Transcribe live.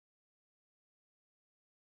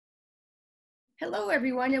Hello,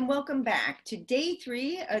 everyone, and welcome back to Day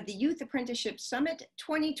 3 of the Youth Apprenticeship Summit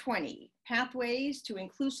 2020, Pathways to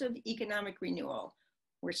Inclusive Economic Renewal.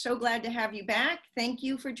 We're so glad to have you back. Thank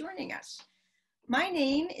you for joining us. My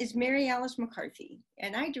name is Mary Alice McCarthy,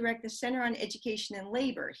 and I direct the Center on Education and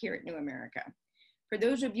Labor here at New America. For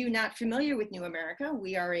those of you not familiar with New America,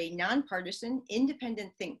 we are a nonpartisan,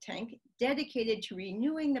 independent think tank dedicated to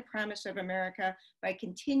renewing the promise of America by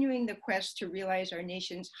continuing the quest to realize our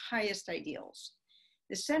nation's highest ideals.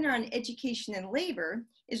 The Center on Education and Labor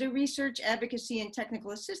is a research, advocacy, and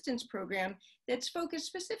technical assistance program that's focused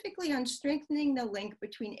specifically on strengthening the link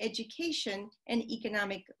between education and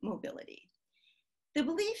economic mobility. The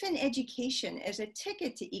belief in education as a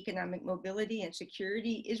ticket to economic mobility and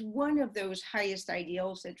security is one of those highest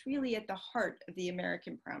ideals that's really at the heart of the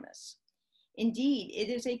American promise. Indeed, it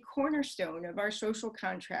is a cornerstone of our social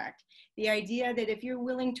contract, the idea that if you're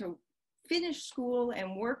willing to finish school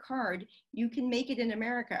and work hard, you can make it in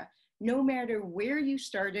America, no matter where you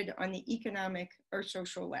started on the economic or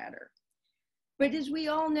social ladder. But as we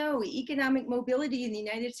all know, economic mobility in the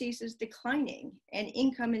United States is declining and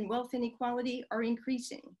income and wealth inequality are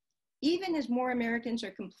increasing, even as more Americans are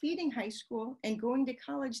completing high school and going to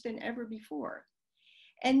college than ever before.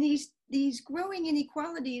 And these growing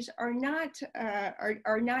inequalities are not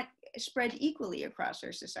spread equally across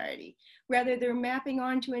our society. Rather, they're mapping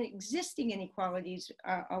onto existing inequalities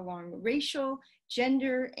along racial,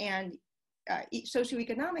 gender, and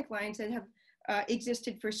socioeconomic lines that have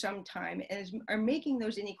existed for some time and are making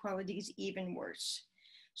those inequalities even worse.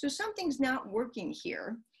 So something's not working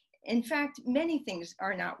here. In fact, many things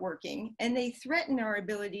are not working, and they threaten our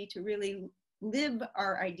ability to really live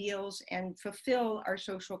our ideals and fulfill our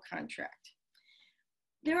social contract.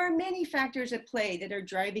 There are many factors at play that are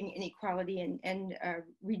driving inequality and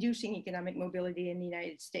reducing economic mobility in the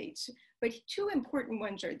United States, but two important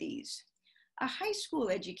ones are these. A high school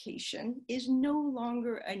education is no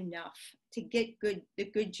longer enough to get the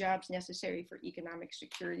good jobs necessary for economic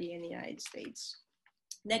security in the United States.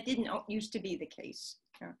 That didn't used to be the case.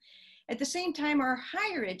 At the same time, our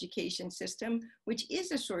higher education system, which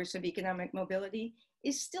is a source of economic mobility,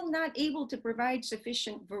 is still not able to provide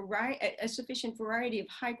a sufficient variety of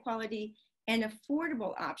high quality and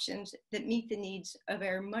affordable options that meet the needs of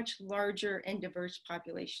our much larger and diverse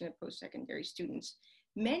population of post-secondary students,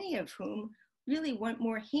 many of whom really want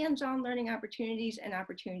more hands-on learning opportunities and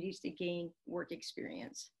opportunities to gain work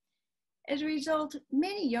experience. As a result,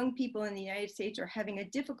 many young people in the United States are having a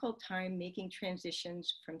difficult time making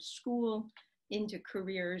transitions from school into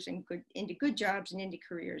careers and into good jobs and into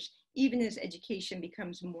careers, even as education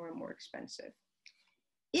becomes more and more expensive.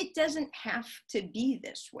 It doesn't have to be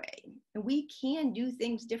this way. We can do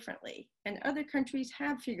things differently, and other countries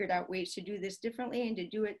have figured out ways to do this differently and to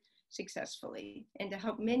do it successfully, and to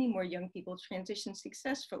help many more young people transition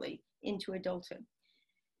successfully into adulthood.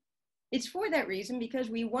 It's for that reason, because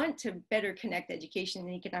we want to better connect education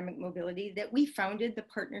and economic mobility, that we founded the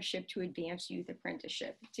Partnership to Advance Youth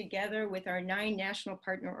Apprenticeship, together with our 9 national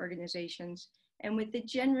partner organizations and with the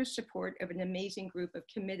generous support of an amazing group of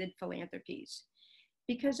committed philanthropies.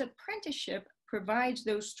 Because apprenticeship provides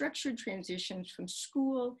those structured transitions from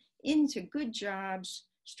school into good jobs,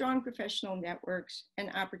 strong professional networks,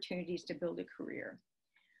 and opportunities to build a career.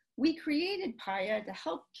 We created PAYA to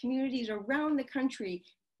help communities around the country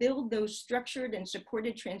build those structured and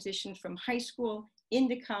supported transitions from high school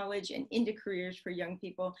into college and into careers for young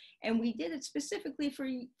people. And we did it specifically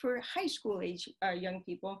for high school age young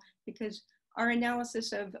people, because our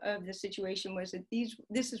analysis of the situation was that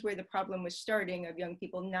this is where the problem was starting, of young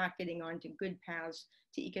people not getting onto good paths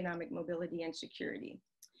to economic mobility and security.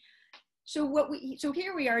 So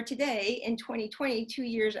here we are today in 2020, 2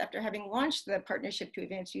 years after having launched the Partnership to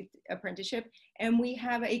Advance Youth Apprenticeship, and we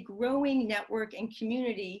have a growing network and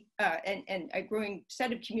community and a growing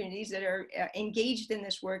set of communities that are engaged in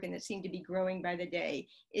this work and that seem to be growing by the day.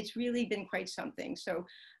 It's really been quite something. So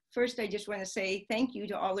first, I just want to say thank you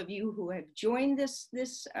to all of you who have joined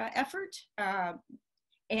this effort.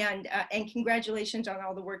 And congratulations on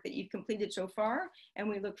all the work that you've completed so far, and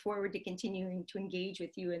we look forward to continuing to engage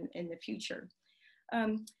with you in the future.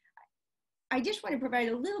 I just want to provide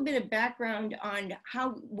a little bit of background on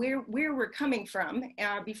where we're coming from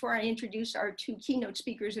before I introduce our 2 keynote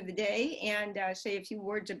speakers of the day and say a few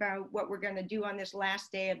words about what we're going to do on this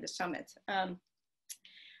last day of the summit.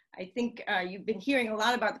 I think you've been hearing a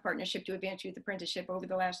lot about the Partnership to Advance Youth Apprenticeship over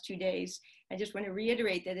the last 2 days. I just want to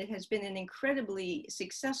reiterate that it has been an incredibly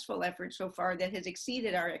successful effort so far that has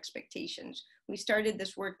exceeded our expectations. We started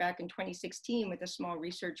this work back in 2016 with a small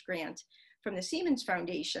research grant from the Siemens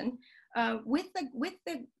Foundation with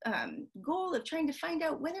the goal of trying to find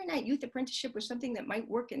out whether or not youth apprenticeship was something that might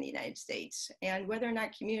work in the United States and whether or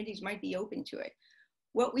not communities might be open to it.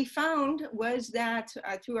 What we found was that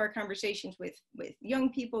through our conversations with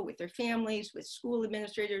young people, with their families, with school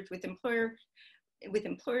administrators, with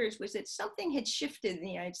employers, was that something had shifted in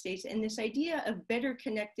the United States, and this idea of better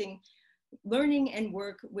connecting learning and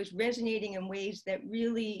work was resonating in ways that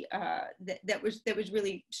really that was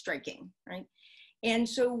really striking, right? And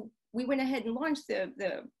so we went ahead and launched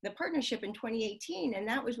the partnership in 2018, and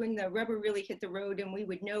that was when the rubber really hit the road, and we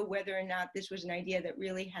would know whether or not this was an idea that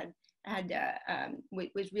really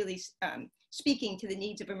was really speaking to the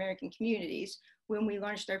needs of American communities. When we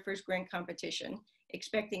launched our first grant competition,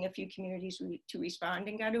 expecting a few communities to respond,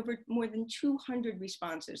 and got over more than 200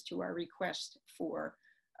 responses to our request for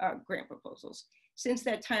grant proposals. Since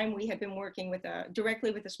that time, we have been working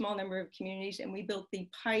directly with a small number of communities, and we built the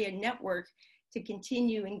PIA network to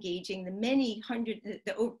continue engaging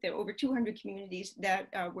the over 200 communities that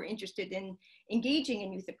were interested in engaging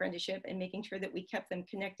in youth apprenticeship, and making sure that we kept them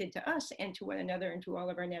connected to us and to one another and to all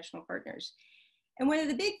of our national partners. And one of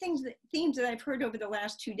the big themes that I've heard over the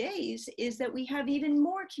last 2 days is that we have even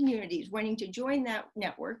more communities wanting to join that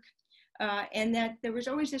network, and that there was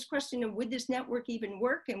always this question of, would this network even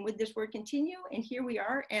work, and would this work continue? And here we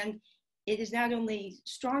are, and it is not only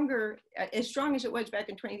stronger, as strong as it was back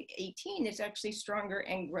in 2018, it's actually stronger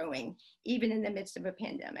and growing, even in the midst of a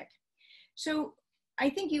pandemic. So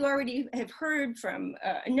I think you already have heard from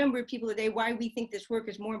a number of people today why we think this work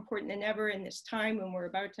is more important than ever in this time when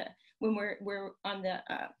we're on the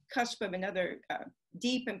cusp of another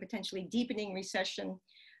deep and potentially deepening recession.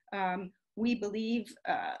 We believe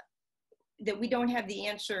that we don't have the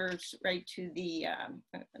answers, right, to the,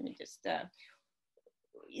 let me just,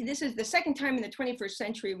 this is the second time in the 21st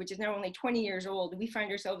century, which is now only 20 years old, we find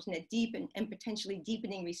ourselves in a deep and potentially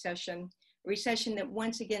deepening recession, a recession that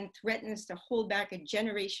once again threatens to hold back a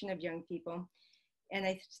generation of young people. And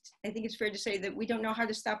I think it's fair to say that we don't know how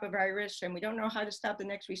to stop a virus, and we don't know how to stop the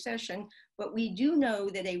next recession, but we do know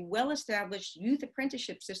that a well-established youth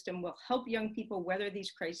apprenticeship system will help young people weather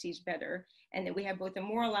these crises better, and that we have both a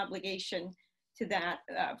moral obligation to that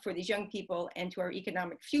for these young people and to our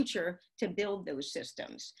economic future to build those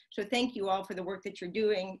systems. So thank you all for the work that you're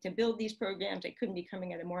doing to build these programs. They couldn't be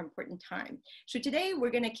coming at a more important time. So today we're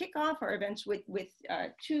going to kick off our events with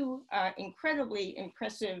two incredibly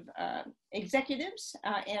impressive executives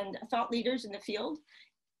and thought leaders in the field.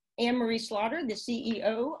 Anne-Marie Slaughter, the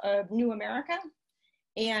CEO of New America,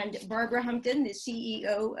 and Barbara Humpton, the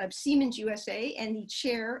CEO of Siemens USA and the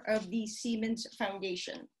chair of the Siemens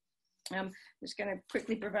Foundation. I'm just going to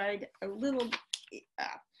quickly provide a little,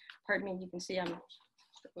 pardon me, you can see I'm,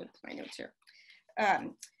 what's my notes here.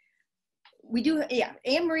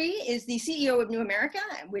 Anne-Marie is the CEO of New America,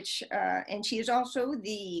 which, and she is also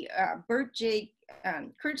the Bert J.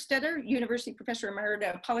 Kurtstetter University Professor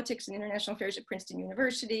Emerita of Politics and International Affairs at Princeton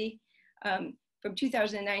University. From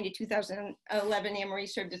 2009 to 2011, Anne-Marie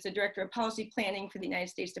served as the Director of Policy Planning for the United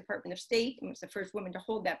States Department of State and was the first woman to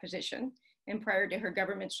hold that position. And prior to her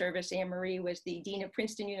government service, Anne-Marie was the Dean of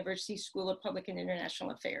Princeton University School of Public and International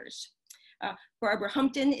Affairs. Barbara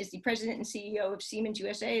Humpton is the President and CEO of Siemens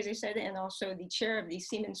USA, as I said, and also the chair of the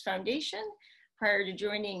Siemens Foundation. Prior to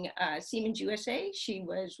joining Siemens USA, she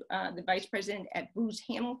was the Vice President at Booz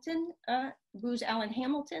Allen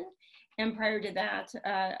Hamilton, and prior to that,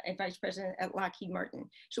 a Vice President at Lockheed Martin.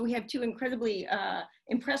 So we have two incredibly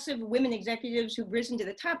impressive women executives who've risen to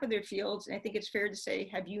the top of their fields, and I think it's fair to say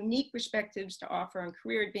have unique perspectives to offer on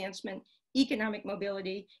career advancement, economic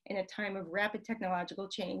mobility in a time of rapid technological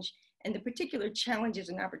change, and the particular challenges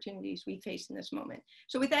and opportunities we face in this moment.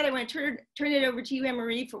 So with that, I want to turn it over to you,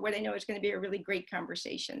 Anne-Marie, for what I know is going to be a really great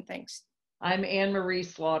conversation. Thanks. I'm Anne-Marie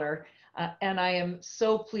Slaughter, and I am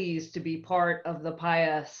so pleased to be part of the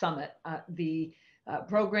PIA Summit, the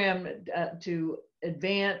program to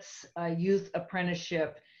advance youth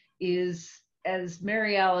apprenticeship is, as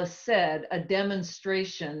Mary Alice said, a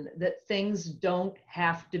demonstration that things don't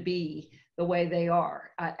have to be the way they are,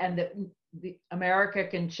 and that America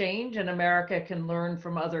can change and America can learn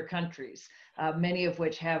from other countries, many of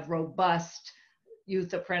which have robust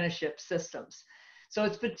youth apprenticeship systems. So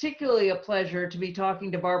it's particularly a pleasure to be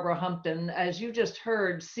talking to Barbara Humpton. As you just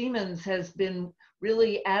heard, Siemens has been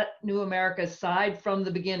really at New America's side from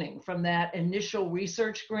the beginning, from that initial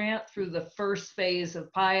research grant through the first phase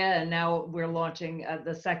of PIA, and now we're launching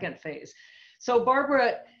the second phase. So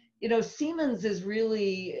Barbara, you know, Siemens is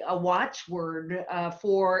really a watchword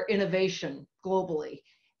for innovation globally.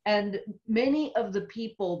 And many of the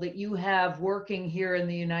people that you have working here in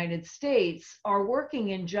the United States are working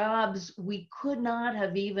in jobs we could not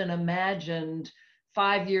have even imagined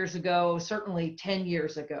 5 years ago, certainly 10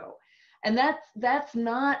 years ago. And that's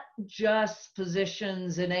not just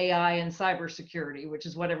positions in AI and cybersecurity, which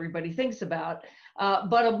is what everybody thinks about,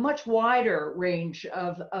 but a much wider range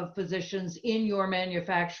of positions in your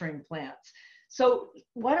manufacturing plants. So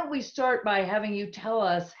why don't we start by having you tell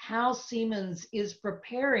us how Siemens is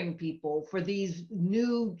preparing people for these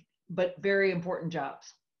new but very important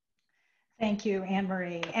jobs? Thank you, Anne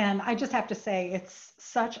Marie. And I just have to say, it's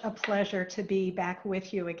such a pleasure to be back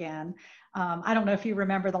with you again. I don't know if you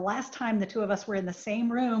remember, the last time the two of us were in the same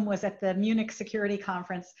room was at the Munich Security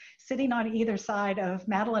Conference, sitting on either side of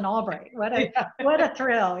Madeleine Albright. What a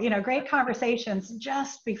thrill! You know, great conversations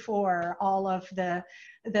just before all of the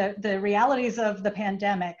realities of the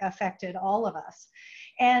pandemic affected all of us.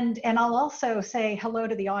 And I'll also say hello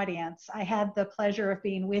to the audience. I had the pleasure of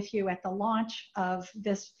being with you at the launch of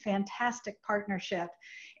this fantastic partnership.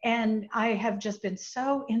 And I have just been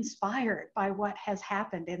so inspired by what has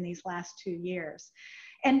happened in these last 2 years.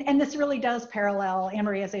 And this really does parallel,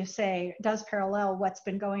 Anne-Marie, as I say, does parallel what's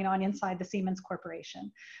been going on inside the Siemens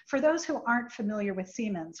Corporation. For those who aren't familiar with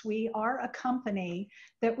Siemens, we are a company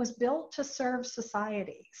that was built to serve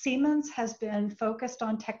society. Siemens has been focused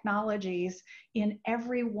on technologies in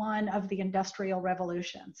every one of the industrial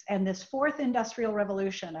revolutions. And this fourth industrial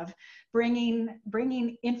revolution of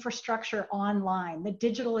bringing infrastructure online, the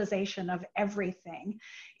digitalization of everything,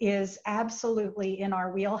 is absolutely in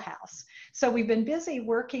our wheelhouse. So we've been busy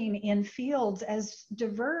working in fields as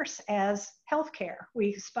diverse as healthcare.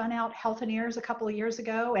 We spun out Healthineers a couple of years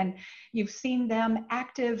ago, and you've seen them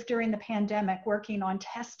active during the pandemic, working on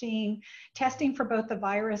testing for both the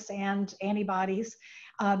virus and antibodies.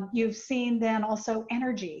 You've seen then also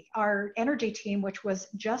energy. Our energy team, which was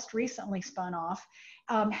just recently spun off,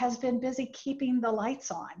 has been busy keeping the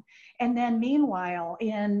lights on. And then meanwhile,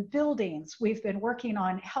 in buildings, we've been working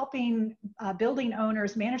on helping building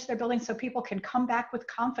owners manage their buildings so people can come back with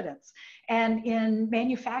confidence. And in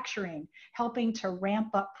manufacturing, helping to ramp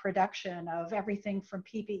up production of everything from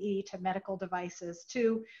PPE to medical devices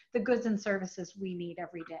to the goods and services we need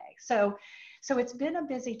every day. So it's been a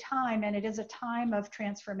busy time, and it is a time of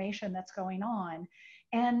transformation that's going on.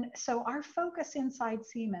 And so our focus inside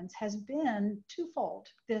Siemens has been twofold: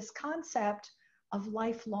 this concept of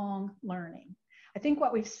lifelong learning. I think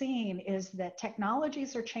what we've seen is that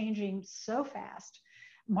technologies are changing so fast,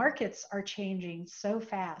 markets are changing so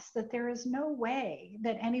fast, that there is no way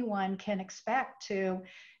that anyone can expect to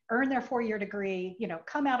earn their 4-year degree,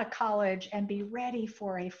 come out of college and be ready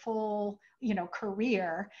for a full,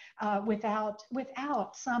 career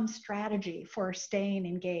without some strategy for staying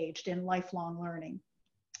engaged in lifelong learning.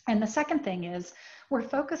 And the second thing is, we're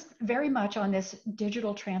focused very much on this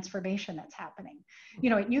digital transformation that's happening.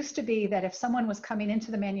 It used to be that if someone was coming into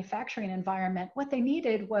the manufacturing environment, what they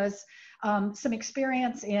needed was some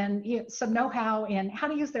experience in, some know-how in how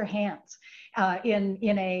to use their hands in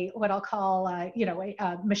a, what I'll call,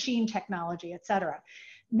 a machine technology, et cetera.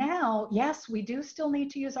 Now, yes, we do still need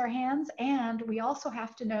to use our hands, and we also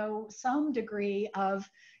have to know some degree of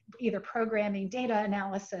either programming, data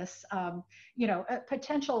analysis, a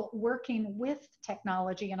potential working with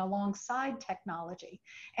technology and alongside technology.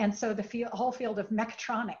 And so the whole field of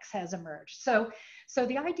mechatronics has emerged. So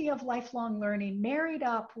the idea of lifelong learning married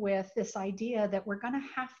up with this idea that we're going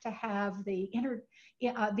to have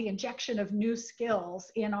the injection of new skills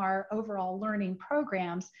in our overall learning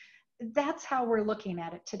programs. That's how we're looking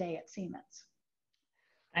at it today at Siemens.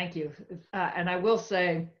 Thank you. And I will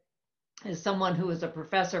say, as someone who was a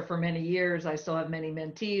professor for many years, I still have many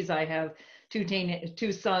mentees. I have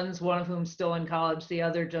two sons, one of whom still in college, the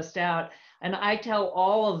other just out. And I tell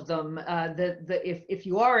all of them that if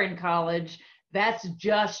you are in college, that's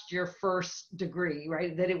just your first degree,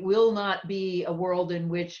 right? That it will not be a world in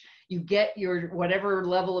which you get your whatever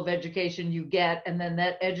level of education you get, and then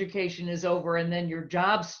that education is over and then your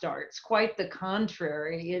job starts. Quite the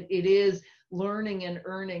contrary. It is learning and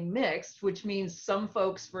earning mixed, which means some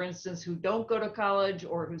folks, for instance, who don't go to college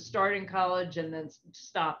or who start in college and then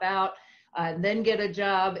stop out and then get a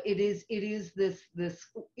job, it is this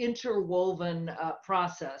interwoven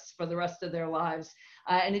process for the rest of their lives.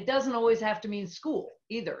 And it doesn't always have to mean school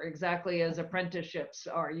either, exactly as apprenticeships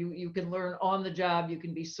are. You can learn on the job, you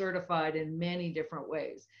can be certified in many different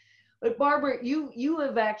ways. But Barbara, you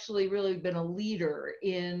have actually really been a leader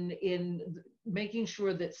in making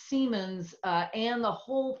sure that Siemens and the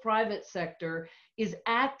whole private sector is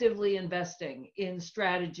actively investing in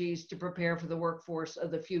strategies to prepare for the workforce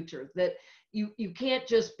of the future. That you can't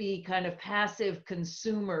just be kind of passive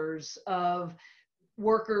consumers of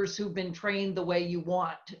workers who've been trained the way you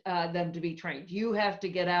want them to be trained. You have to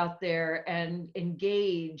get out there and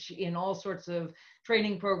engage in all sorts of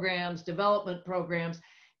training programs, development programs.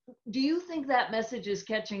 Do you think that message is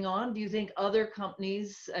catching on? Do you think other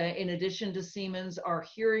companies, in addition to Siemens, are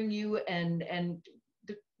hearing you and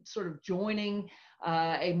sort of joining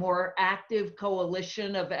a more active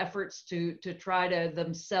coalition of efforts to try to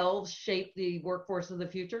themselves shape the workforce of the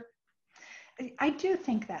future? I do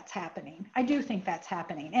think that's happening. I do think that's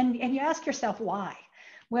happening. And you ask yourself why?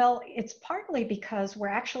 Well, it's partly because we're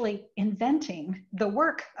actually inventing the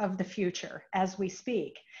work of the future as we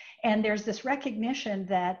speak. And there's this recognition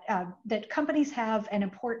that, that companies have an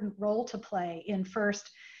important role to play in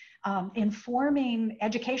first informing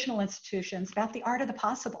educational institutions about the art of the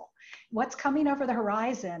possible. What's coming over the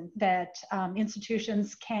horizon that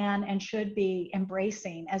institutions can and should be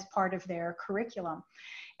embracing as part of their curriculum.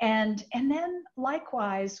 And then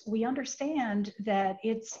likewise, we understand that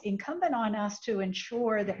it's incumbent on us to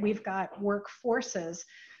ensure that we've got workforces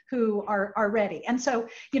who are ready. And so,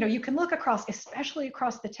 you can look across, especially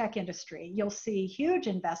across the tech industry, you'll see huge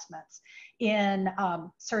investments in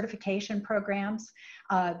certification programs,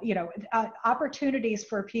 opportunities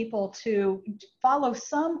for people to follow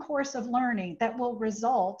some course of learning that will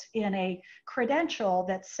result in a credential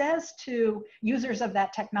that says to users of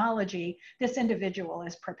that technology, this individual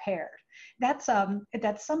is prepared. That's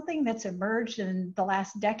something that's emerged in the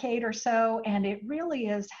last decade or so, and it really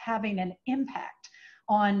is having an impact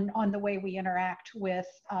on the way we interact with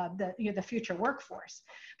the future workforce.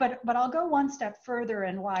 But I'll go one step further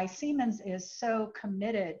in why Siemens is so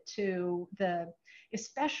committed to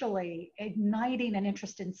especially igniting an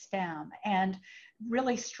interest in STEM and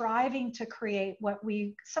really striving to create what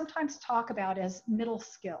we sometimes talk about as middle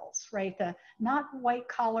skills, right? The not white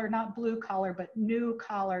collar, not blue collar, but new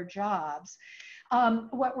collar jobs.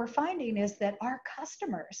 What we're finding is that our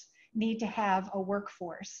customers need to have a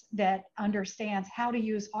workforce that understands how to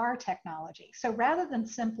use our technology. So rather than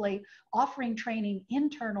simply offering training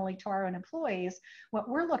internally to our own employees, what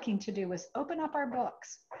we're looking to do is open up our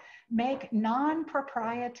books, make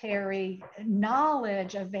non-proprietary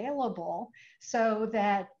knowledge available so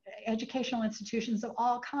that educational institutions of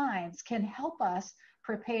all kinds can help us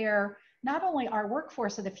prepare not only our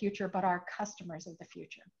workforce of the future, but our customers of the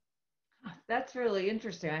future. That's really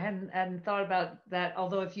interesting. I hadn't thought about that.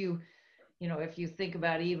 Although if you think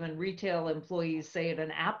about even retail employees, say at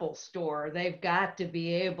an Apple store, they've got to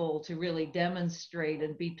be able to really demonstrate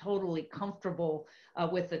and be totally comfortable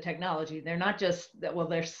with the technology. They're not just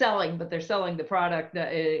they're selling, but they're selling the product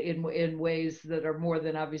in ways that are more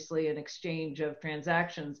than obviously an exchange of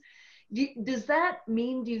transactions. Does that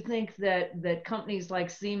mean, do you think that companies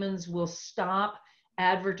like Siemens will stop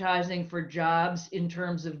advertising for jobs in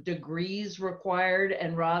terms of degrees required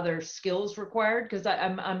and rather skills required? Because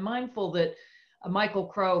I'm mindful that Michael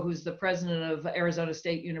Crow, who's the president of Arizona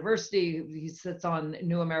State University, he sits on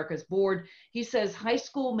New America's board, he says high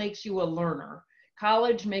school makes you a learner,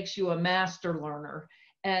 college makes you a master learner,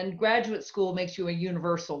 and graduate school makes you a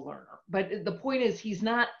universal learner. But the point is, he's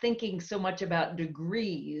not thinking so much about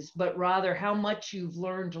degrees, but rather how much you've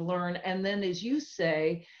learned to learn. And then, as you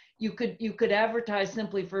say, you could advertise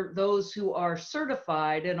simply for those who are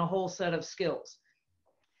certified in a whole set of skills.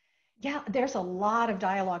 Yeah, there's a lot of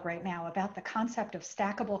dialogue right now about the concept of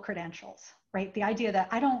stackable credentials, right? The idea that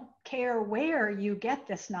I don't care where you get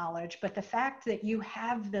this knowledge, but the fact that you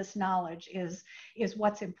have this knowledge is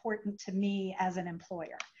what's important to me as an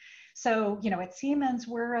employer. So, at Siemens,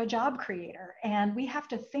 we're a job creator, and we have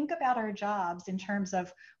to think about our jobs in terms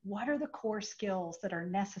of what are the core skills that are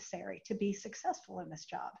necessary to be successful in this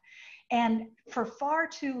job. And for far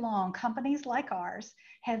too long, companies like ours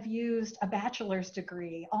have used a bachelor's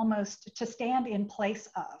degree almost to stand in place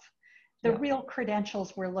of the real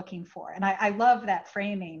credentials we're looking for. And I love that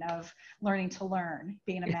framing of learning to learn,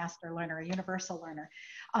 being a master learner, a universal learner.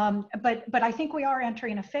 But I think we are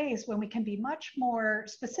entering a phase when we can be much more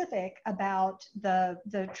specific about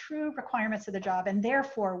the true requirements of the job and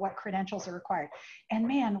therefore what credentials are required. And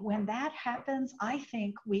man, when that happens, I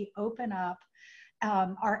think we open up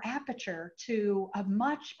our aperture to a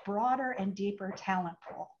much broader and deeper talent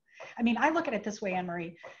pool. I mean, I look at it this way,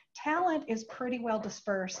 Anne-Marie, talent is pretty well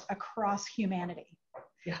dispersed across humanity.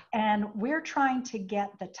 Yeah. And we're trying to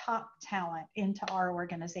get the top talent into our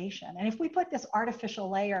organization. And if we put this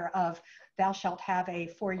artificial layer of thou shalt have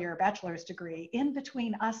a 4-year bachelor's degree in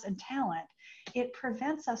between us and talent, it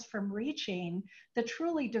prevents us from reaching the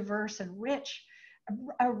truly diverse and rich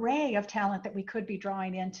array of talent that we could be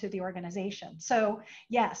drawing into the organization. So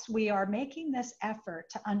yes, we are making this effort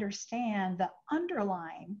to understand the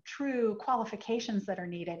underlying true qualifications that are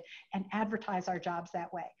needed and advertise our jobs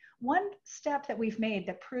that way. One step that we've made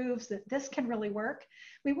that proves that this can really work,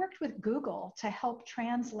 we worked with Google to help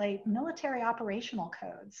translate military operational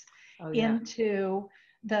codes into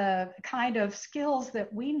the kind of skills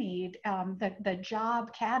that we need, the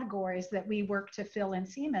job categories that we work to fill in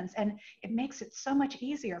Siemens. And it makes it so much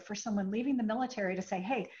easier for someone leaving the military to say,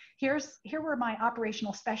 hey, here were my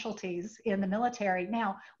operational specialties in the military.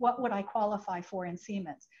 Now, what would I qualify for in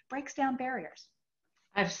Siemens? Breaks down barriers.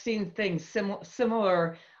 I've seen things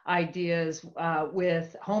similar ideas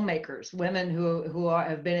with homemakers, women who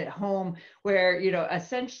have been at home, where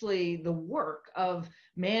essentially the work of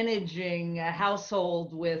managing a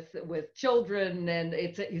household with children, and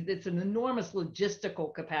it's an enormous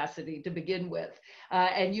logistical capacity to begin with,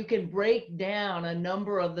 and you can break down a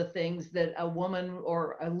number of the things that a woman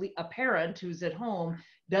or a parent who's at home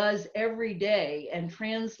does every day and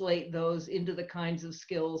translate those into the kinds of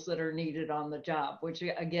skills that are needed on the job, which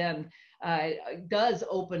again does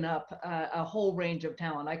open up a whole range of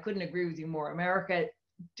talent. I couldn't agree with you more. America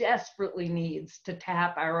desperately needs to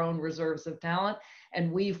tap our own reserves of talent,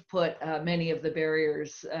 and we've put many of the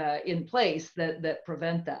barriers in place that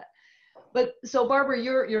prevent that. But so Barbara,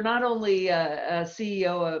 you're not only a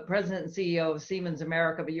president and CEO of Siemens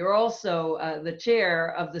America, but you're also the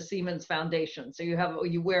chair of the Siemens Foundation. So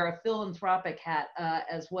you wear a philanthropic hat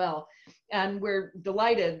as well. And we're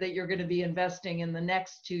delighted that you're going to be investing in the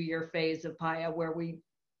next 2-year phase of PIA, where we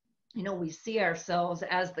see ourselves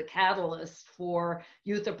as the catalyst for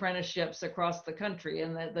youth apprenticeships across the country,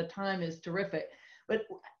 and the time is terrific. But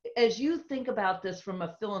as you think about this from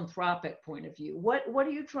a philanthropic point of view, what are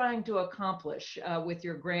you trying to accomplish with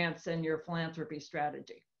your grants and your philanthropy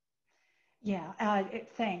strategy? Yeah,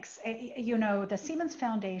 thanks. The Siemens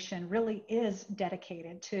Foundation really is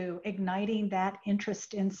dedicated to igniting that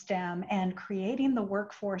interest in STEM and creating the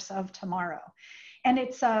workforce of tomorrow. And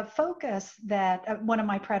it's a focus that one of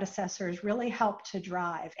my predecessors really helped to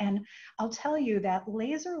drive. And I'll tell you that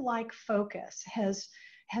laser-like focus has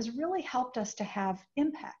really helped us to have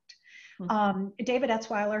impact. David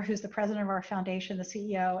Etzweiler, who's the president of our foundation, the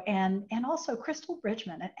CEO, and also Crystal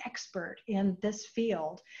Bridgman, an expert in this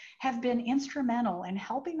field, have been instrumental in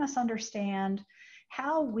helping us understand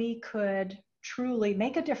how we could truly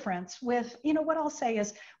make a difference with, what I'll say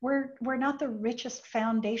is we're not the richest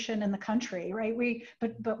foundation in the country, right?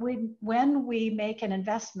 When we make an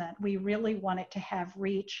investment, we really want it to have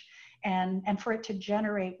reach and for it to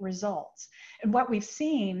generate results. And what we've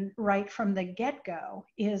seen right from the get-go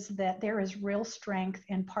is that there is real strength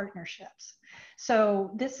in partnerships.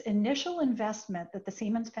 So this initial investment that the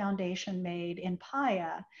Siemens Foundation made in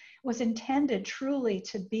PIA was intended truly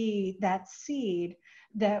to be that seed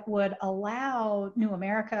that would allow New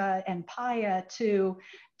America and PIA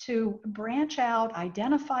to branch out,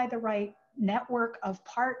 identify the right network of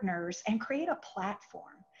partners, and create a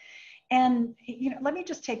platform. And let me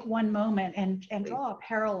just take one moment and draw a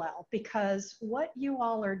parallel, because what you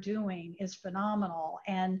all are doing is phenomenal.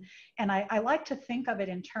 And I like to think of it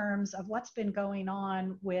in terms of what's been going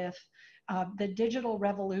on with the digital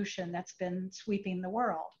revolution that's been sweeping the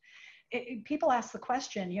world. People ask the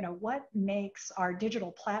question, what makes our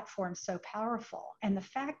digital platforms so powerful? And the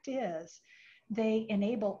fact is, they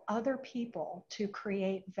enable other people to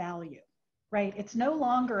create value, right? It's no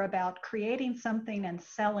longer about creating something and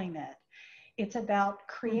selling it. It's about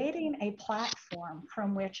creating a platform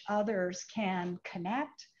from which others can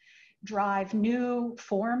connect, drive new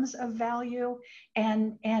forms of value,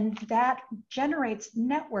 and that generates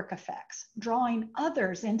network effects, drawing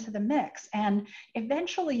others into the mix. And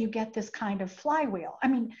eventually you get this kind of flywheel. I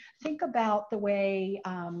mean, think about the way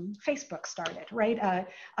Facebook started, right?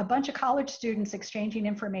 A bunch of college students exchanging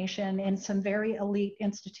information in some very elite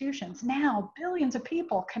institutions. Now, billions of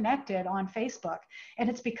people connected on Facebook, and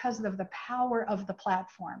it's because of the power of the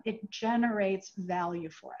platform. It generates value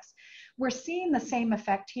for us. We're seeing the same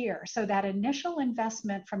effect here. So that initial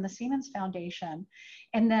investment from the Siemens Foundation,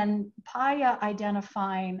 and then PIA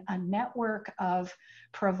identifying a network of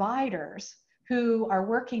providers who are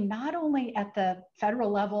working not only at the federal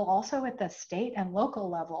level, also at the state and local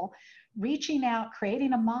level, reaching out,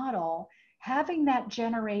 creating a model, having that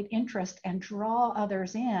generate interest and draw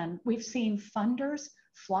others in. We've seen funders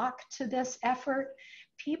flock to this effort.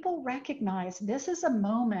 People recognize this is a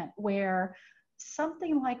moment where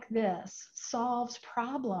something like this solves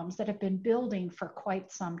problems that have been building for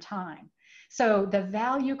quite some time. So the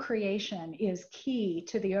value creation is key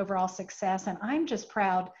to the overall success. And I'm just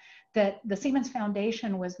proud that the Siemens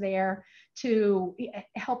Foundation was there to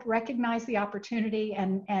help recognize the opportunity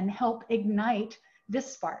and help ignite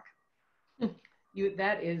this spark.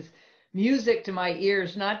 That is music to my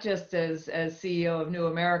ears, not just as CEO of New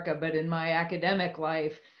America, but in my academic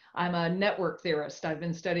life. I'm a network theorist. I've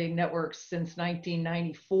been studying networks since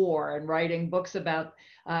 1994 and writing books about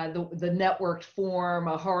the networked form,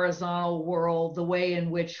 a horizontal world, the way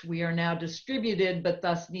in which we are now distributed, but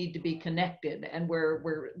thus need to be connected. And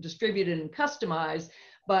we're distributed and customized,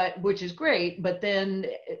 which is great, but then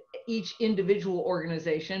each individual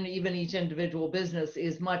organization, even each individual business,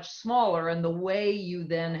 is much smaller. And the way you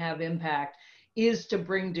then have impact is to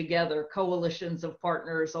bring together coalitions of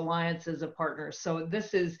partners, alliances of partners. So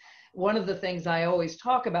this is one of the things I always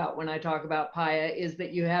talk about when I talk about PIA, is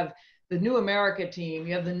that you have the New America team,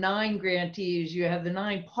 you have the 9 grantees, you have the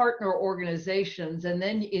 9 partner organizations, and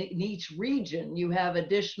then in each region you have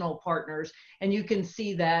additional partners, and you can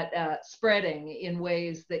see that spreading in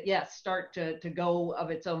ways that, yes, start to go of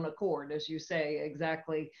its own accord, as you say,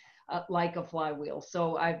 exactly like a flywheel.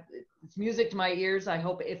 So it's music to my ears. I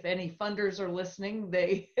hope if any funders are listening,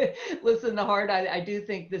 they listen to heart. I do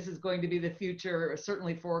think this is going to be the future,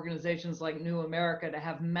 certainly for organizations like New America, to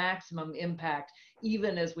have maximum impact,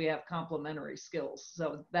 even as we have complementary skills.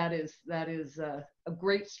 So that is a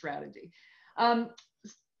great strategy.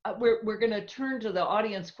 We're going to turn to the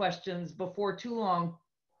audience questions before too long,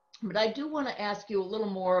 but I do want to ask you a little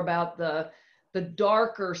more about the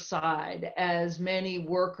darker side, as many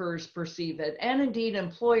workers perceive it, and indeed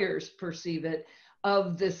employers perceive it,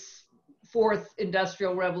 of this 4th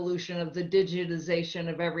industrial revolution, of the digitization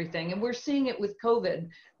of everything. And we're seeing it with COVID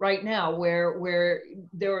right now, where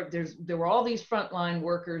there were all these frontline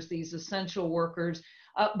workers, these essential workers,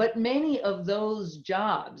 but many of those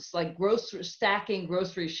jobs, like stacking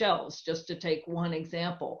grocery shelves, just to take one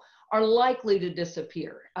example, are likely to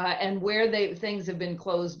disappear. And where things have been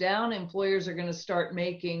closed down, employers are going to start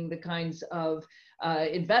making the kinds of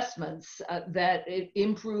investments that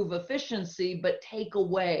improve efficiency, but take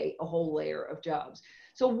away a whole layer of jobs.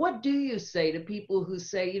 So what do you say to people who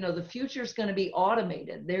say, the future is going to be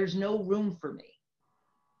automated, there's no room for me?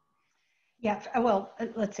 Yeah, well,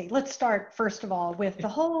 let's see. Let's start first of all with the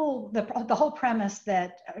whole premise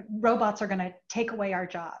that robots are going to take away our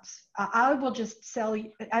jobs. I will just tell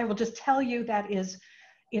you that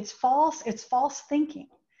it's false. It's false thinking.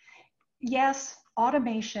 Yes,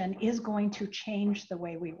 automation is going to change the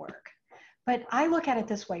way we work. But I look at it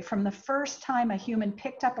this way: from the first time a human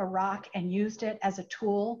picked up a rock and used it as a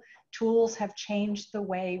tool, tools have changed the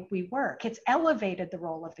way we work. It's elevated the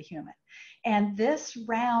role of the human. And this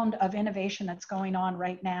round of innovation that's going on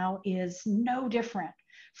right now is no different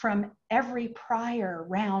from every prior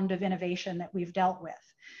round of innovation that we've dealt with.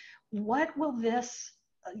 What will this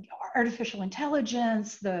artificial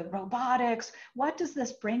intelligence, the robotics, what does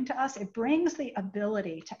this bring to us? It brings the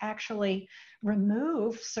ability to actually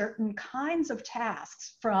remove certain kinds of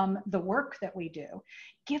tasks from the work that we do.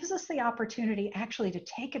 Gives us the opportunity actually to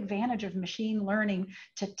take advantage of machine learning,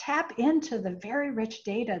 to tap into the very rich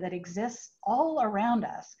data that exists all around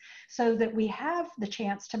us, so that we have the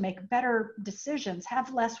chance to make better decisions,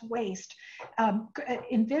 have less waste,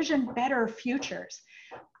 envision better futures.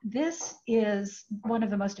 This is one of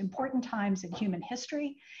the most important times in human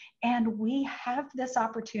history, and we have this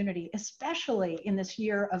opportunity, especially in this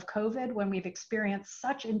year of COVID, when we've experienced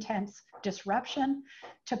such intense disruption,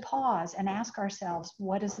 to pause and ask ourselves,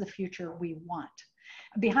 what is the future we want?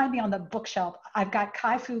 Behind me on the bookshelf, I've got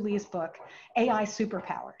Kai-Fu Lee's book, AI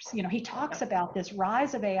Superpowers. He talks about this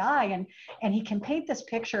rise of AI, and he can paint this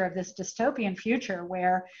picture of this dystopian future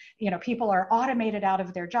where, people are automated out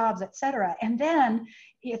of their jobs, et cetera. And then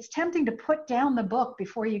it's tempting to put down the book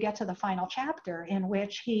before you get to the final chapter, in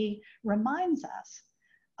which he reminds us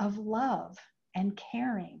of love and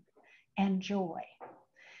caring and joy.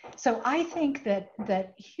 So I think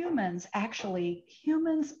that humans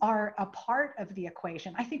are a part of the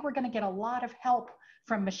equation. I think we're going to get a lot of help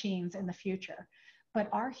from machines in the future, but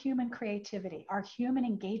our human creativity, our human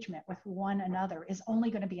engagement with one another is only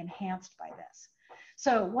going to be enhanced by this.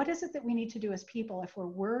 So what is it that we need to do as people if we're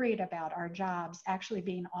worried about our jobs actually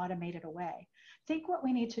being automated away? I think what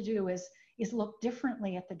we need to do is look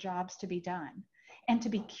differently at the jobs to be done, and to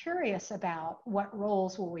be curious about what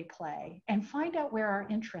roles will we play, and find out where our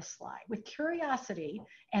interests lie. With curiosity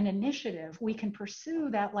and initiative, we can pursue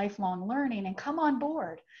that lifelong learning and come on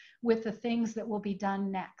board with the things that will be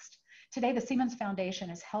done next. Today, the Siemens Foundation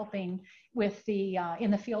is helping with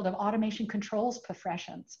in the field of automation controls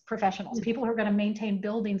professionals, people who are going to maintain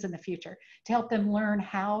buildings in the future, to help them learn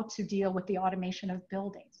how to deal with the automation of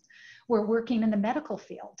buildings. We're working in the medical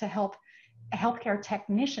field to help healthcare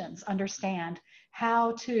technicians understand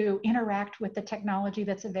how to interact with the technology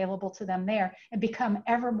that's available to them there and become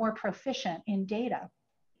ever more proficient in data.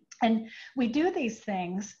 And we do these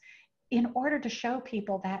things in order to show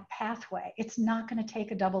people that pathway. It's not going to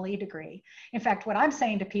take a double E degree. In fact, what I'm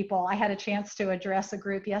saying to people, I had a chance to address a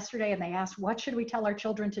group yesterday and they asked, what should we tell our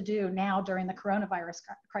children to do now during the coronavirus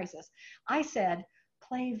crisis? I said,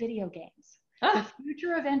 play video games. The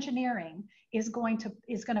future of engineering is going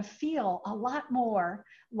to feel a lot more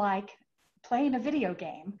like playing a video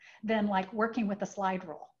game than like working with a slide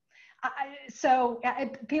rule.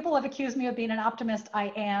 People have accused me of being an optimist.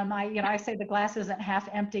 I am. I say the glass isn't half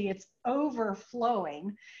empty, it's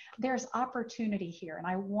overflowing. There's opportunity here, and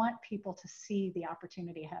I want people to see the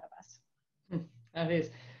opportunity ahead of us. That is,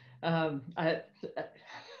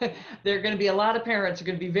 there are going to be a lot of parents who are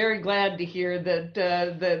going to be very glad to hear that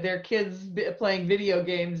their kids playing video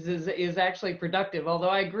games is actually productive. Although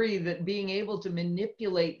I agree that being able to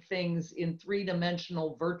manipulate things in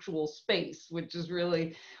three-dimensional virtual space, which is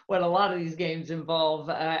really what a lot of these games involve,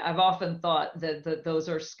 I've often thought that those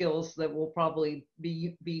are skills that will probably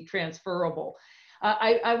be transferable.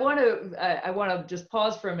 I want to just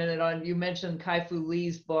pause for a minute on, you mentioned Kai-Fu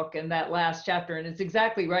Lee's book and that last chapter, and it's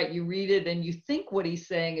exactly right. You read it and you think what he's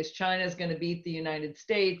saying is China's going to beat the United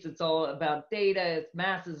States. It's all about data. It's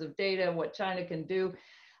masses of data, what China can do.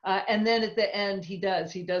 And then at the end, he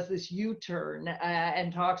does this U-turn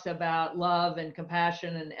and talks about love and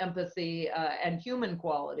compassion and empathy and human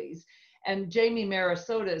qualities. And Jamie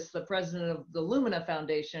Marasotis, the president of the Lumina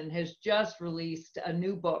Foundation, has just released a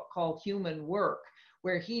new book called Human Work,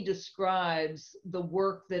 where he describes the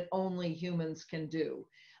work that only humans can do.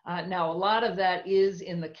 Now, a lot of that is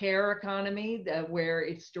in the care economy, where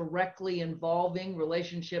it's directly involving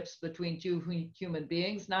relationships between two human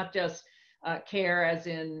beings, not just care as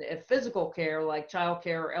in physical care like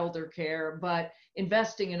childcare or elder care, but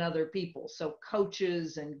investing in other people. So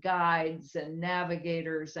coaches and guides and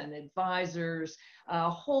navigators and advisors, a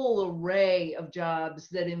whole array of jobs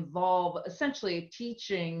that involve essentially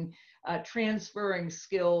teaching, transferring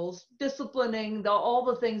skills, disciplining, all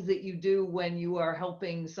the things that you do when you are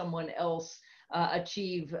helping someone else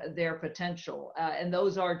achieve their potential. And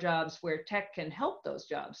those are jobs where tech can help those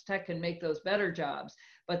jobs. Tech can make those better jobs,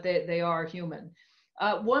 but they are human.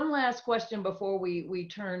 One last question before we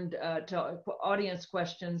turn to audience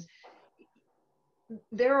questions.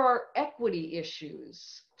 There are equity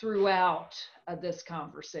issues throughout this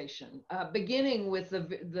conversation, beginning with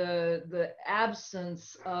the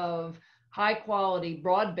absence of high quality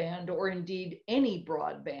broadband, or indeed any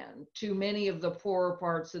broadband, to many of the poorer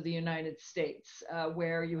parts of the United States,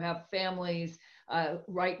 where you have families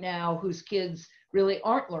right now whose kids really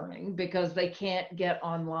aren't learning because they can't get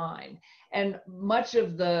online. And much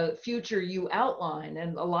of the future you outline,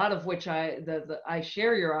 and a lot of which I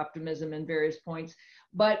share your optimism in various points,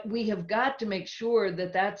 but we have got to make sure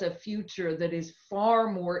that that's a future that is far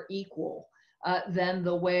more equal than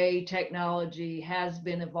the way technology has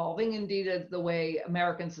been evolving, indeed the way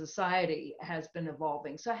American society has been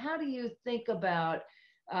evolving. So how do you think about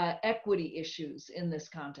equity issues in this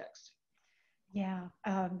context? Yeah,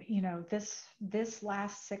 this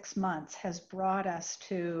last 6 months has brought us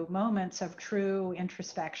to moments of true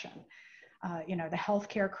introspection. The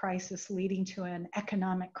healthcare crisis leading to an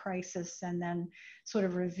economic crisis, and then sort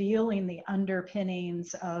of revealing the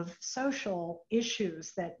underpinnings of social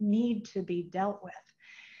issues that need to be dealt with.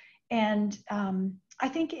 And I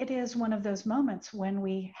think it is one of those moments when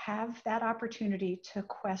we have that opportunity to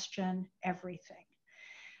question everything.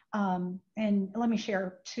 And let me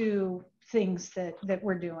share two things that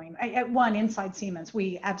we're doing. One, inside Siemens,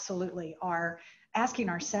 we absolutely are asking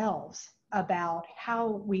ourselves about how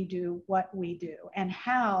we do what we do and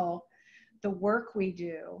how the work we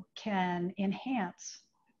do can enhance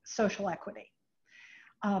social equity.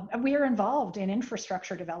 And we are involved in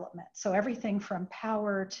infrastructure development. So everything from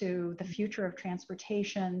power to the future of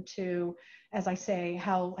transportation to, as I say,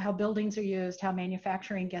 how buildings are used, how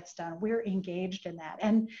manufacturing gets done. We're engaged in that.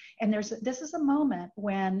 And this is a moment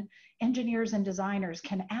when engineers and designers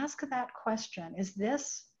can ask that question: is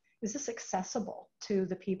this accessible to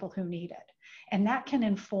the people who need it? And that can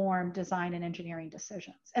inform design and engineering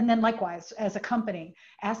decisions. And then likewise, as a company,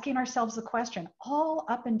 asking ourselves the question all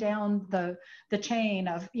up and down the chain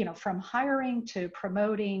of, from hiring to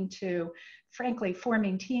promoting to, frankly,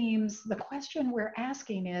 forming teams. The question we're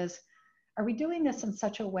asking is, are we doing this in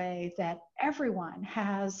such a way that everyone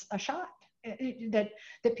has a shot? That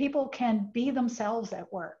people can be themselves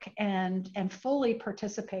at work and fully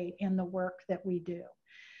participate in the work that we do.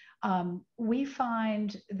 We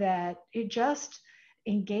find that just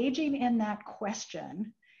engaging in that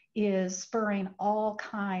question is spurring all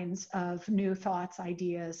kinds of new thoughts,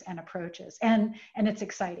 ideas, and approaches. And it's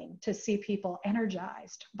exciting to see people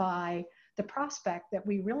energized by the prospect that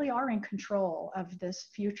we really are in control of this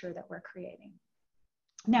future that we're creating.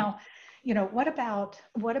 Now, what about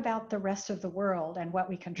the rest of the world and what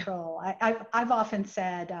we control? I've often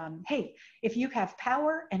said, hey, if you have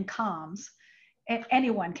power and comms,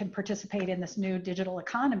 anyone can participate in this new digital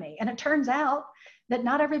economy. And it turns out that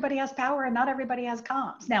not everybody has power and not everybody has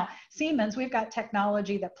comms. Now, Siemens, we've got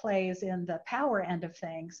technology that plays in the power end of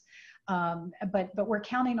things, but we're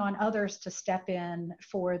counting on others to step in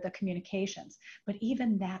for the communications. But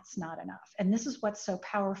even that's not enough. And this is what's so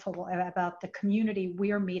powerful about the community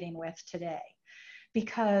we're meeting with today,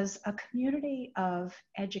 because a community of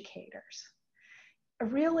educators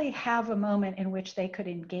really have a moment in which they could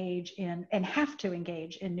engage in and have to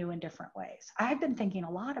engage in new and different ways. I've been thinking a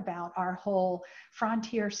lot about our whole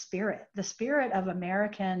frontier spirit, the spirit of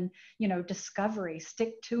American, discovery,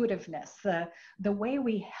 stick-to-itiveness, the way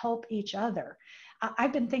we help each other.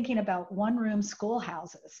 I've been thinking about one-room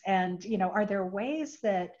schoolhouses, and are there ways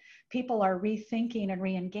that people are rethinking and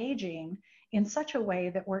re-engaging in such a way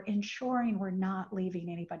that we're ensuring we're not leaving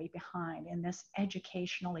anybody behind in this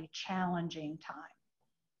educationally challenging time?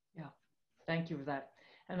 Yeah, thank you for that.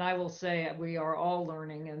 And I will say we are all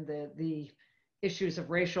learning, and the issues of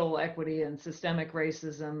racial equity and systemic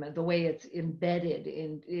racism, the way it's embedded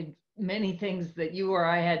in many things that you or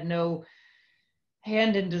I had no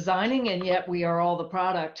hand in designing, and yet we are all the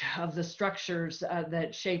product of the structures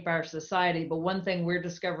that shape our society. But one thing we're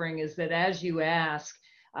discovering is that as you ask,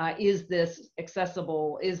 is this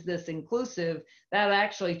accessible? Is this inclusive? That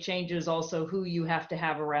actually changes also who you have to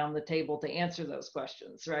have around the table to answer those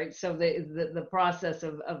questions, right? So the process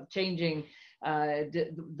of changing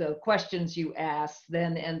the questions you ask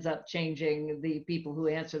then ends up changing the people who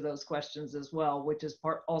answer those questions as well, which is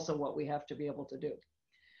also what we have to be able to do.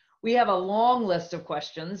 We have a long list of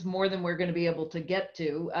questions, more than we're going to be able to get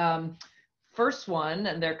to. First one,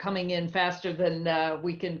 and they're coming in faster than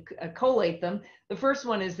we can collate them. The first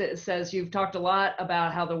one is that it says, you've talked a lot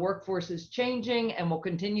about how the workforce is changing and will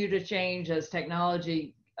continue to change as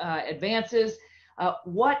technology advances.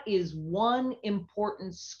 What is one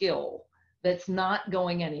important skill that's not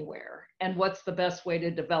going anywhere? And what's the best way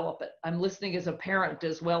to develop it? I'm listening as a parent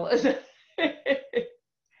as well as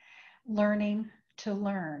learning to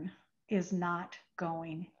learn is not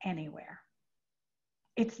going anywhere.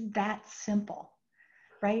 It's that simple,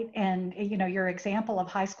 right? And your example of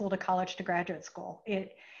high school to college to graduate school,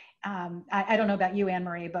 I don't know about you, Anne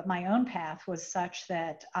Marie, but my own path was such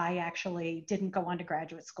that I actually didn't go on to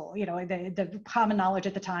graduate school. The common knowledge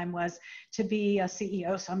at the time was to be a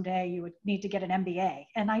CEO someday, you would need to get an MBA.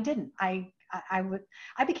 And I didn't. I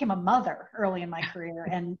became a mother early in my career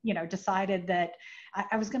and, decided that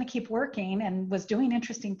I was going to keep working and was doing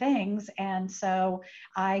interesting things. And so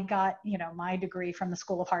I got, my degree from the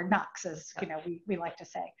School of Hard Knocks, as, we like to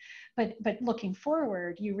say. But looking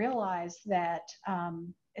forward, you realize that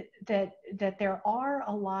that there are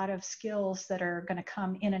a lot of skills that are going to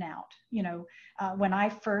come in and out. When I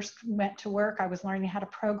first went to work, I was learning how to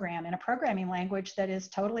program in a programming language that is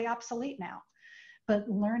totally obsolete now. But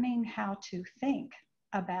learning how to think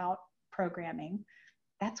about programming,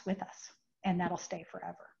 that's with us, and that'll stay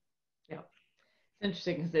forever. Yeah, it's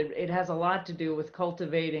interesting because it has a lot to do with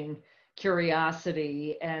cultivating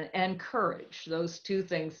curiosity and courage. Those two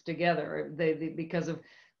things together, because of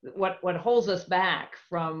what holds us back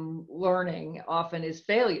from learning often is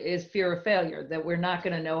fear of failure, that we're not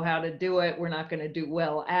going to know how to do it, we're not going to do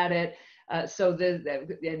well at it. So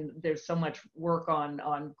there's so much work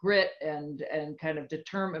on grit and kind of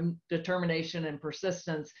determination and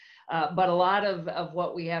persistence. But a lot of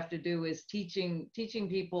what we have to do is teaching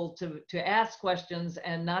people to ask questions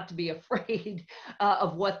and not to be afraid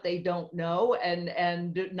of what they don't know,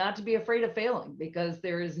 and not to be afraid of failing, because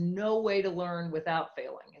there is no way to learn without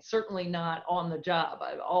failing. It's certainly not on the job.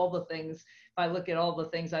 If I look at all the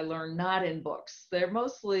things I learned not in books, they're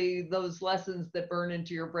mostly those lessons that burn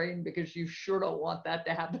into your brain because you sure don't want that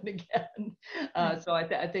to happen again. So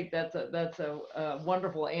I think that's a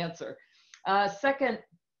wonderful answer. Second,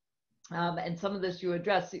 and some of this you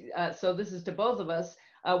address, so this is to both of us.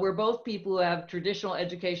 We're both people who have traditional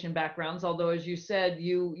education backgrounds, although as you said,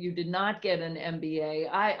 you did not get an MBA.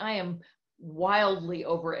 I am wildly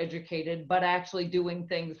overeducated, but actually doing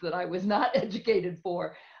things that I was not educated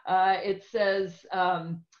for. It says,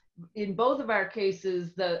 in both of our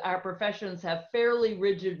cases, our professions have fairly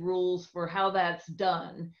rigid rules for how that's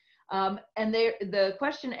done. And the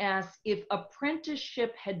question asks, if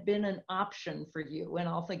apprenticeship had been an option for you, and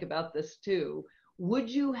I'll think about this too, would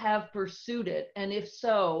you have pursued it? And if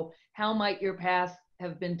so, how might your path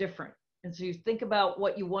have been different? And so you think about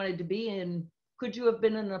what you wanted to be in. Could you have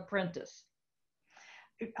been an apprentice?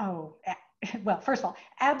 Oh, well, first of all,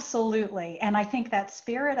 absolutely. And I think that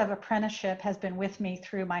spirit of apprenticeship has been with me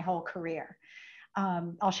through my whole career.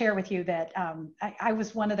 I'll share with you that I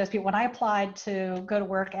was one of those people. When I applied to go to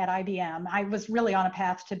work at IBM, I was really on a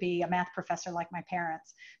path to be a math professor like my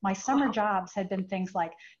parents. My summer jobs had been things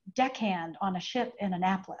like deckhand on a ship in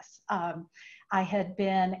Annapolis. I had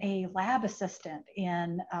been a lab assistant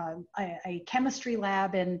in a chemistry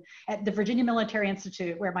lab at the Virginia Military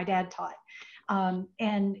Institute where my dad taught.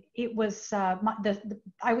 And it was,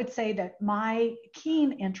 I would say that my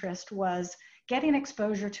keen interest was getting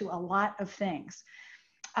exposure to a lot of things.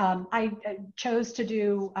 I chose to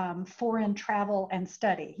do foreign travel and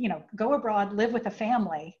study, go abroad, live with a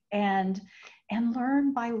family, and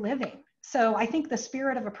learn by living. So I think the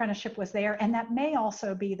spirit of apprenticeship was there, and that may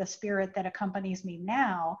also be the spirit that accompanies me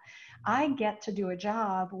now. I get to do a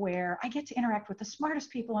job where I get to interact with the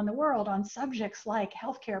smartest people in the world on subjects like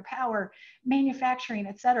healthcare, power, manufacturing,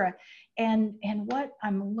 et cetera. And what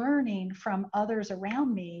I'm learning from others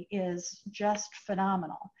around me is just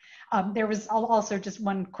phenomenal. There was also just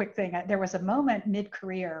one quick thing. There was a moment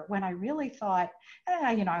mid-career when I really thought,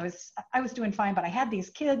 I was doing fine, but I had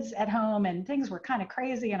these kids at home and things were kind of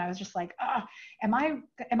crazy. And I was just like, am I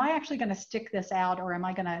actually going to stick this out, or am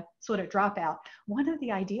I going to sort of drop out? One of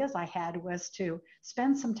the ideas I had was to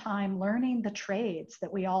spend some time learning the trades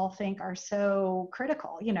that we all think are so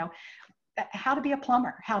critical, how to be a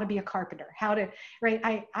plumber, how to be a carpenter,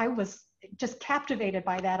 right? I was just captivated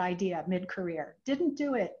by that idea mid-career. Didn't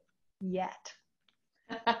do it yet.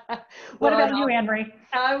 What about you, Anne-Marie?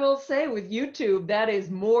 I will say with YouTube, that is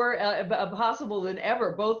more possible than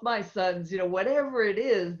ever. Both my sons, whatever it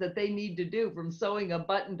is that they need to do, from sewing a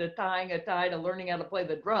button to tying a tie to learning how to play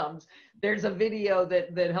the drums, there's a video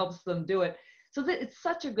that helps them do it. So it's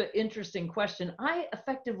such a good, interesting question. I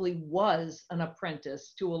effectively was an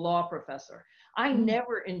apprentice to a law professor. I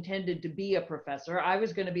never intended to be a professor. I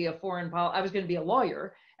was going to be I was going to be a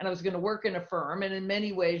lawyer, and I was going to work in a firm. And in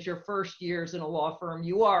many ways, your first years in a law firm,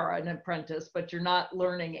 you are an apprentice, but you're not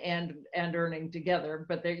learning and earning together,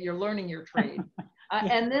 but you're learning your trade. Yeah.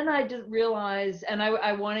 And then I just realized, and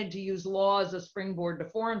I wanted to use law as a springboard to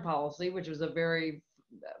foreign policy, which was a very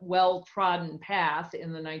well-trodden path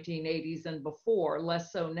in the 1980s and before,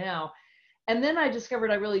 less so now. And then I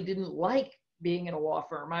discovered I really didn't like being in a law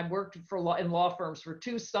firm. I worked in law firms for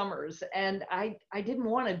 2 summers, and I didn't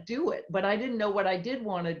want to do it, but I didn't know what I did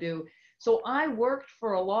want to do. So I worked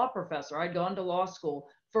for a law professor. I'd gone to law school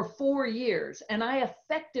for 4 years, and I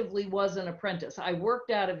effectively was an apprentice. I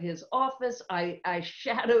worked out of his office. I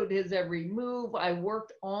shadowed his every move. I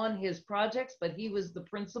worked on his projects, but he was the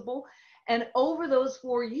principal. And over those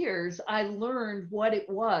 4 years, I learned what it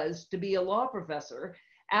was to be a law professor.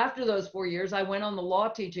 After those 4 years, I went on the law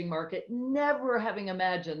teaching market, never having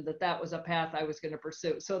imagined that that was a path I was going to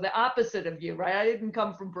pursue. So the opposite of you, right? I didn't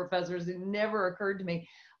come from professors. It never occurred to me.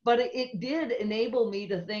 But it did enable me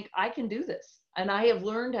to think, I can do this. And I have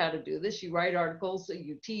learned how to do this. You write articles,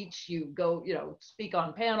 you teach, you go, speak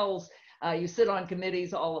on panels, you sit on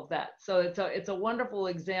committees, all of that. So it's a wonderful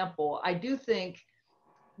example. I do think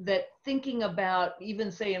that thinking about, even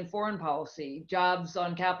say in foreign policy, jobs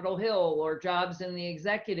on Capitol Hill or jobs in the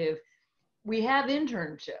executive, we have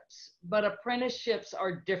internships, but apprenticeships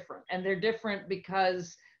are different. And they're different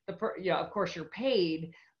because, of course you're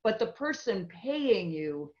paid, but the person paying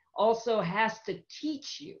you also has to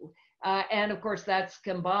teach you. And of course that's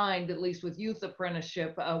combined, at least with youth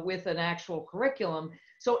apprenticeship, with an actual curriculum.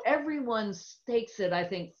 So everyone takes it, I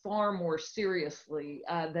think, far more seriously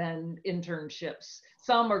than internships.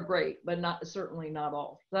 Some are great, but certainly not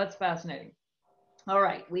all. That's fascinating. All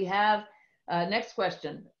right, we have next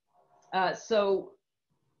question. So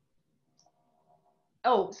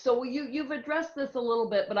you've addressed this a little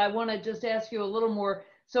bit, but I want to just ask you a little more.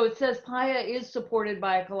 So it says PIA is supported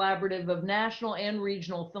by a collaborative of national and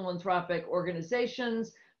regional philanthropic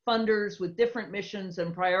organizations, funders with different missions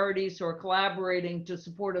and priorities who are collaborating to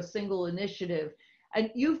support a single initiative. And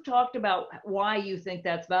you've talked about why you think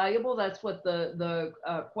that's valuable. That's what the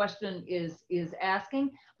question is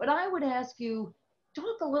asking. But I would ask you,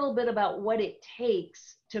 talk a little bit about what it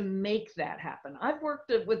takes to make that happen. I've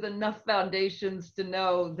worked with enough foundations to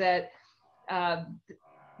know that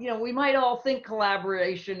we might all think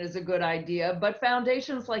collaboration is a good idea, but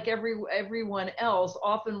foundations, like everyone else,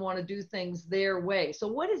 often want to do things their way. So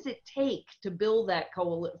what does it take to build that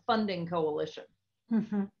funding coalition?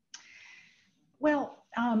 Mm-hmm. Well,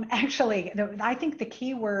 Actually, I think the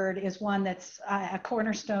key word is one that's a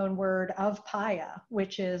cornerstone word of PAYA,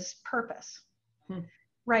 which is purpose.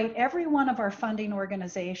 Right? Every one of our funding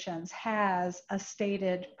organizations has a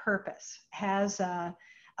stated purpose, has a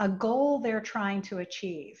goal they're trying to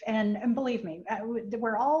achieve. And believe me,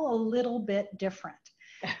 we're all a little bit different.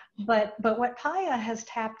 But what PAYA has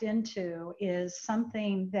tapped into is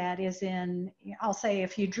something that is in, I'll say,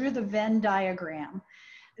 if you drew the Venn diagram,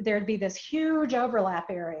 there'd be this huge overlap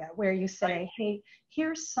area where you say, hey,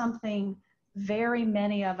 here's something very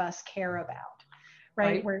many of us care about,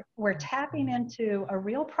 right? We're tapping into a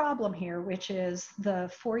real problem here, which is the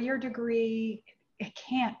four-year degree. It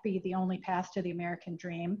can't be the only path to the American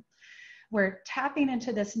dream. We're tapping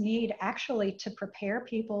into this need actually to prepare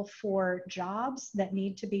people for jobs that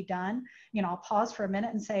need to be done. You know, I'll pause for a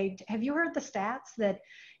minute and say, have you heard the stats that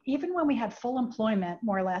even when we had full employment,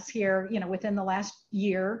 more or less here, you know, within the last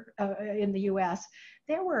year in the US,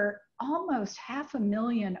 there were almost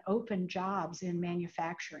 500,000 open jobs in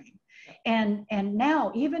manufacturing. And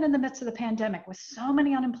now, even in the midst of the pandemic, with so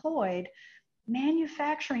many unemployed,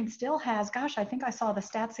 manufacturing still has, gosh, I think I saw the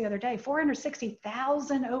stats the other day,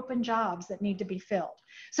 460,000 open jobs that need to be filled.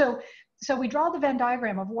 So we draw the Venn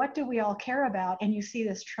diagram of what do we all care about, and you see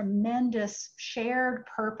this tremendous shared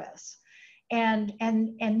purpose. And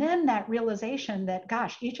then that realization that,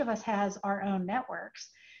 gosh, each of us has our own networks.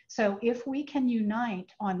 So if we can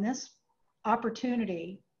unite on this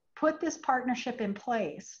opportunity, put this partnership in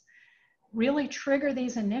place, really trigger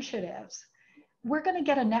these initiatives, we're going to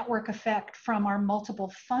get a network effect from our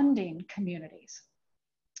multiple funding communities.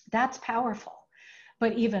 That's powerful.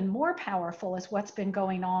 But even more powerful is what's been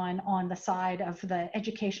going on the side of the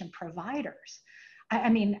education providers. I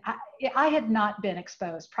mean, I had not been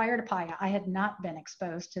exposed, prior to PAYA, I had not been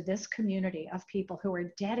exposed to this community of people who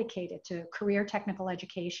are dedicated to career technical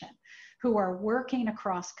education, who are working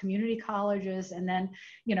across community colleges and then,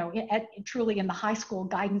 you know, truly in the high school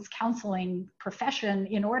guidance counseling profession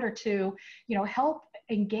in order to, you know, help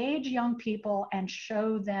engage young people and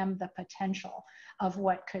show them the potential of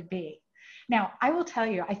what could be. Now, I will tell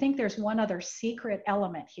you, I think there's one other secret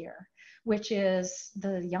element here, which is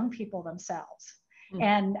the young people themselves.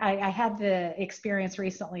 And I had the experience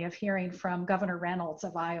recently of hearing from Governor Reynolds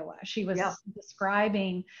of Iowa. She was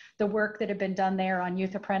describing the work that had been done there on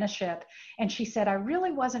youth apprenticeship. And she said, I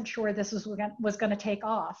really wasn't sure this was going to take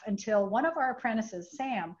off until one of our apprentices,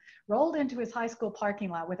 Sam, rolled into his high school parking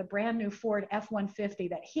lot with a brand new Ford F-150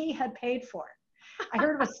 that he had paid for. I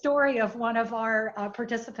heard of a story of one of our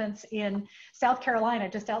participants in South Carolina,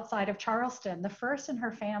 just outside of Charleston, the first in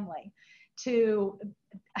her family to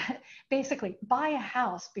basically buy a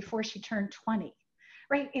house before she turned 20,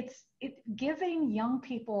 right? It's giving young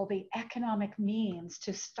people the economic means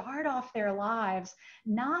to start off their lives,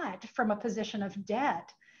 not from a position of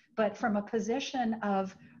debt, but from a position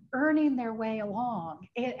of earning their way along.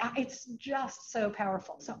 It's just so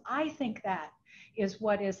powerful. So I think that is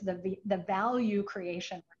what is the value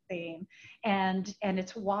creation we're seeing. And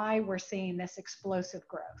it's why we're seeing this explosive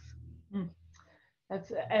growth.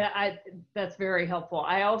 That's very helpful.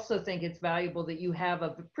 I also think it's valuable that you have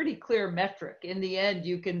a pretty clear metric. In the end,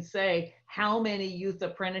 you can say how many youth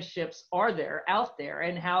apprenticeships are there out there,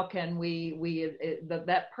 and how can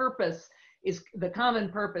that purpose is, the common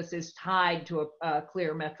purpose is tied to a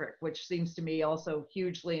clear metric, which seems to me also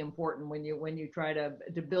hugely important when you try to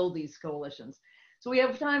build these coalitions. So we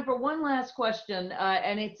have time for one last question,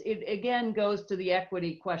 and it again goes to the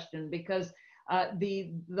equity question, because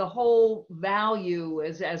the whole value,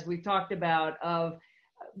 as we've talked about, of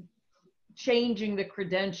changing the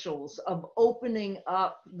credentials, of opening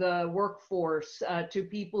up the workforce to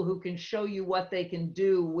people who can show you what they can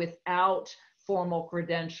do without formal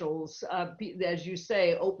credentials, as you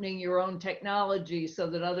say, opening your own technology so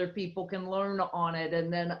that other people can learn on it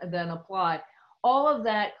and then apply. All of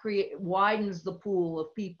that widens the pool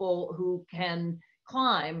of people who can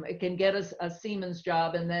climb, it can get a Siemens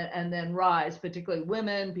job and then rise, particularly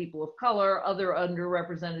women, people of color, other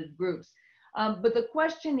underrepresented groups. But the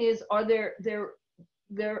question is, are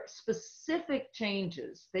there specific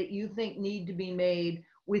changes that you think need to be made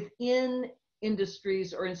within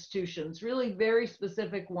industries or institutions, really very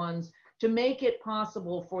specific ones, to make it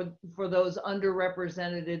possible for those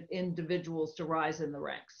underrepresented individuals to rise in the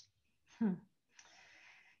ranks?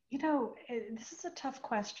 You know, this is a tough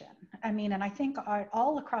question. I mean, and I think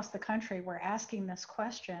all across the country, we're asking this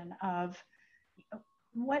question of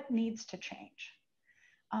what needs to change.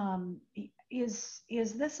 Is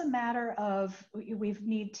this a matter of we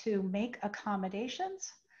need to make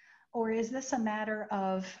accommodations, or is this a matter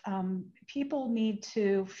of people need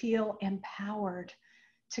to feel empowered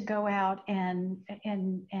to go out and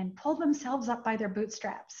pull themselves up by their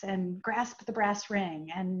bootstraps and grasp the brass ring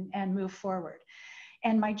and move forward.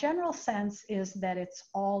 And my general sense is that it's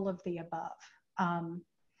all of the above.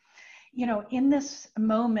 You know, in this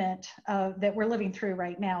moment that we're living through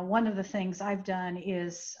right now, one of the things I've done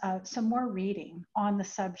is some more reading on the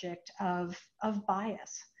subject of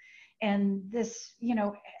bias. And this, you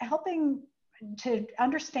know, helping to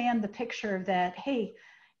understand the picture that, hey,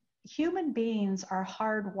 human beings are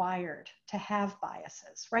hardwired to have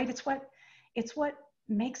biases, right? It's what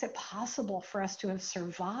makes it possible for us to have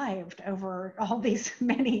survived over all these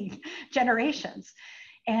many generations.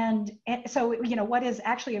 And so, you know, what is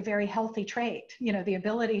actually a very healthy trait, you know, the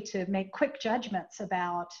ability to make quick judgments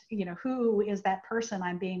about, you know, who is that person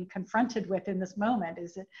I'm being confronted with in this moment?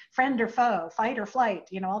 Is it friend or foe, fight or flight?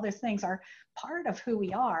 You know, all those things are part of who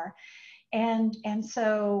we are. And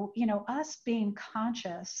so, you know, us being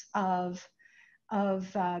conscious of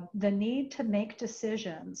the need to make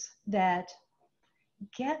decisions that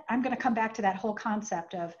I'm going to come back to that whole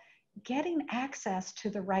concept of getting access to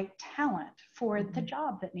the right talent for the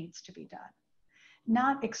job that needs to be done,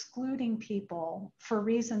 not excluding people for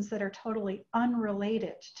reasons that are totally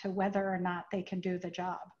unrelated to whether or not they can do the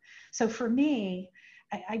job. So for me,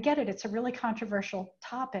 I get it, it's a really controversial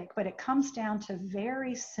topic, but it comes down to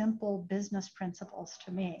very simple business principles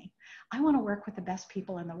to me. I want to work with the best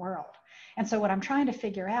people in the world. And so what I'm trying to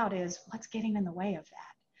figure out is what's getting in the way of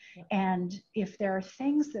that. And if there are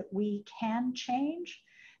things that we can change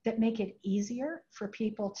that make it easier for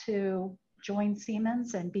people to join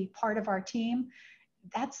Siemens and be part of our team,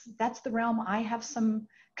 that's the realm I have some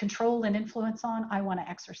control and influence on. I want to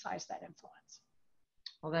exercise that influence.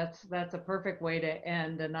 Well, that's a perfect way to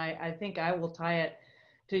end. And I think I will tie it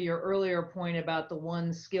to your earlier point about the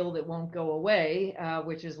one skill that won't go away,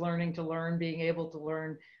 which is learning to learn, being able to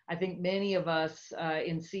learn. I think many of us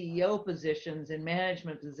in CEO positions, in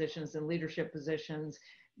management positions, in leadership positions,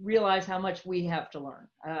 realize how much we have to learn.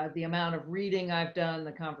 The amount of reading I've done,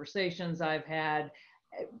 the conversations I've had,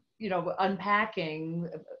 you know, unpacking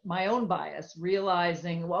my own bias,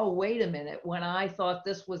 realizing, whoa, wait a minute, when I thought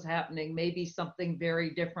this was happening, maybe something very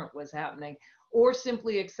different was happening, or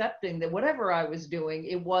simply accepting that whatever I was doing,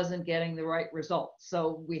 it wasn't getting the right results.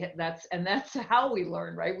 So that's how we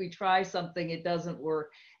learn, right? We try something, it doesn't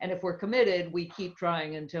work. And if we're committed, we keep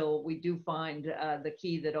trying until we do find the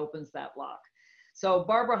key that opens that lock. So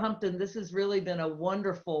Barbara Humpton, this has really been a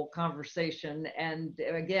wonderful conversation. And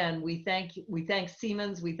again, we thank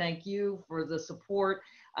Siemens, we thank you for the support,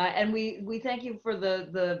 and we thank you for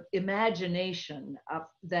the imagination of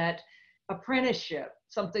that apprenticeship,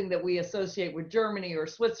 something that we associate with Germany or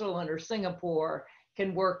Switzerland or Singapore,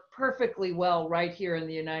 can work perfectly well right here in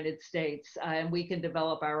the United States, and we can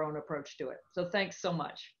develop our own approach to it. So thanks so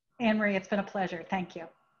much. Anne-Marie, it's been a pleasure. Thank you.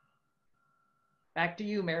 Back to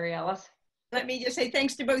you, Mary Alice. Let me just say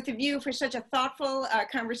thanks to both of you for such a thoughtful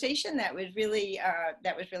conversation. That was really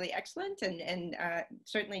excellent, and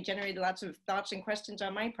certainly generated lots of thoughts and questions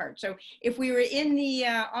on my part. So if we were in the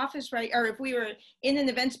office or if we were in an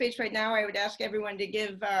event space right now, I would ask everyone to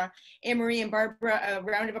give Anne-Marie and Barbara a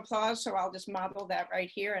round of applause. So I'll just model that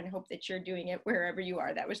right here and hope that you're doing it wherever you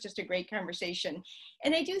are. That was just a great conversation.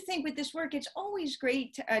 And I do think with this work, it's always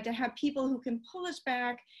great to have people who can pull us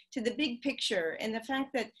back to the big picture, and the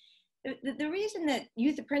fact that the reason that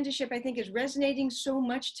youth apprenticeship, I think, is resonating so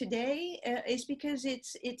much today is because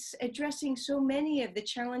it's addressing so many of the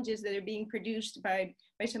challenges that are being produced by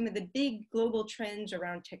some of the big global trends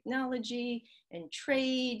around technology and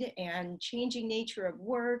trade and changing nature of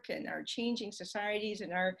work and our changing societies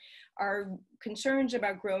and our concerns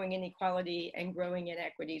about growing inequality and growing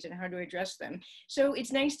inequities and how to address them. So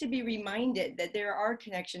it's nice to be reminded that there are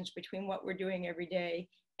connections between what we're doing every day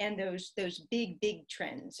and those big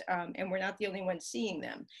trends, and we're not the only ones seeing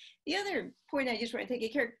them. The other point I just want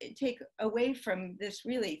to take away from this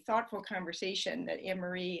really thoughtful conversation that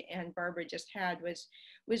Anne-Marie and Barbara just had was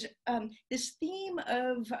this theme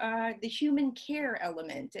of the human care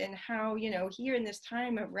element, and how, you know, here in this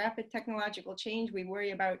time of rapid technological change, we worry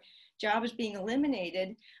about jobs being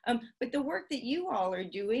eliminated, but the work that you all are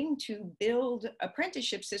doing to build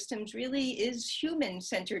apprenticeship systems really is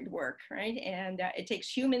human-centered work, right? And it takes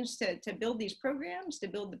humans to build these programs, to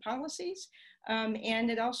build the policies, and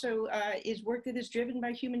it also is work that is driven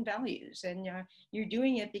by human values, and you're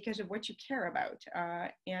doing it because of what you care about,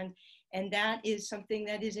 and that is something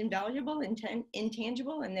that is invaluable and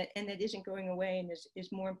intangible, and that isn't going away and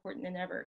is more important than ever.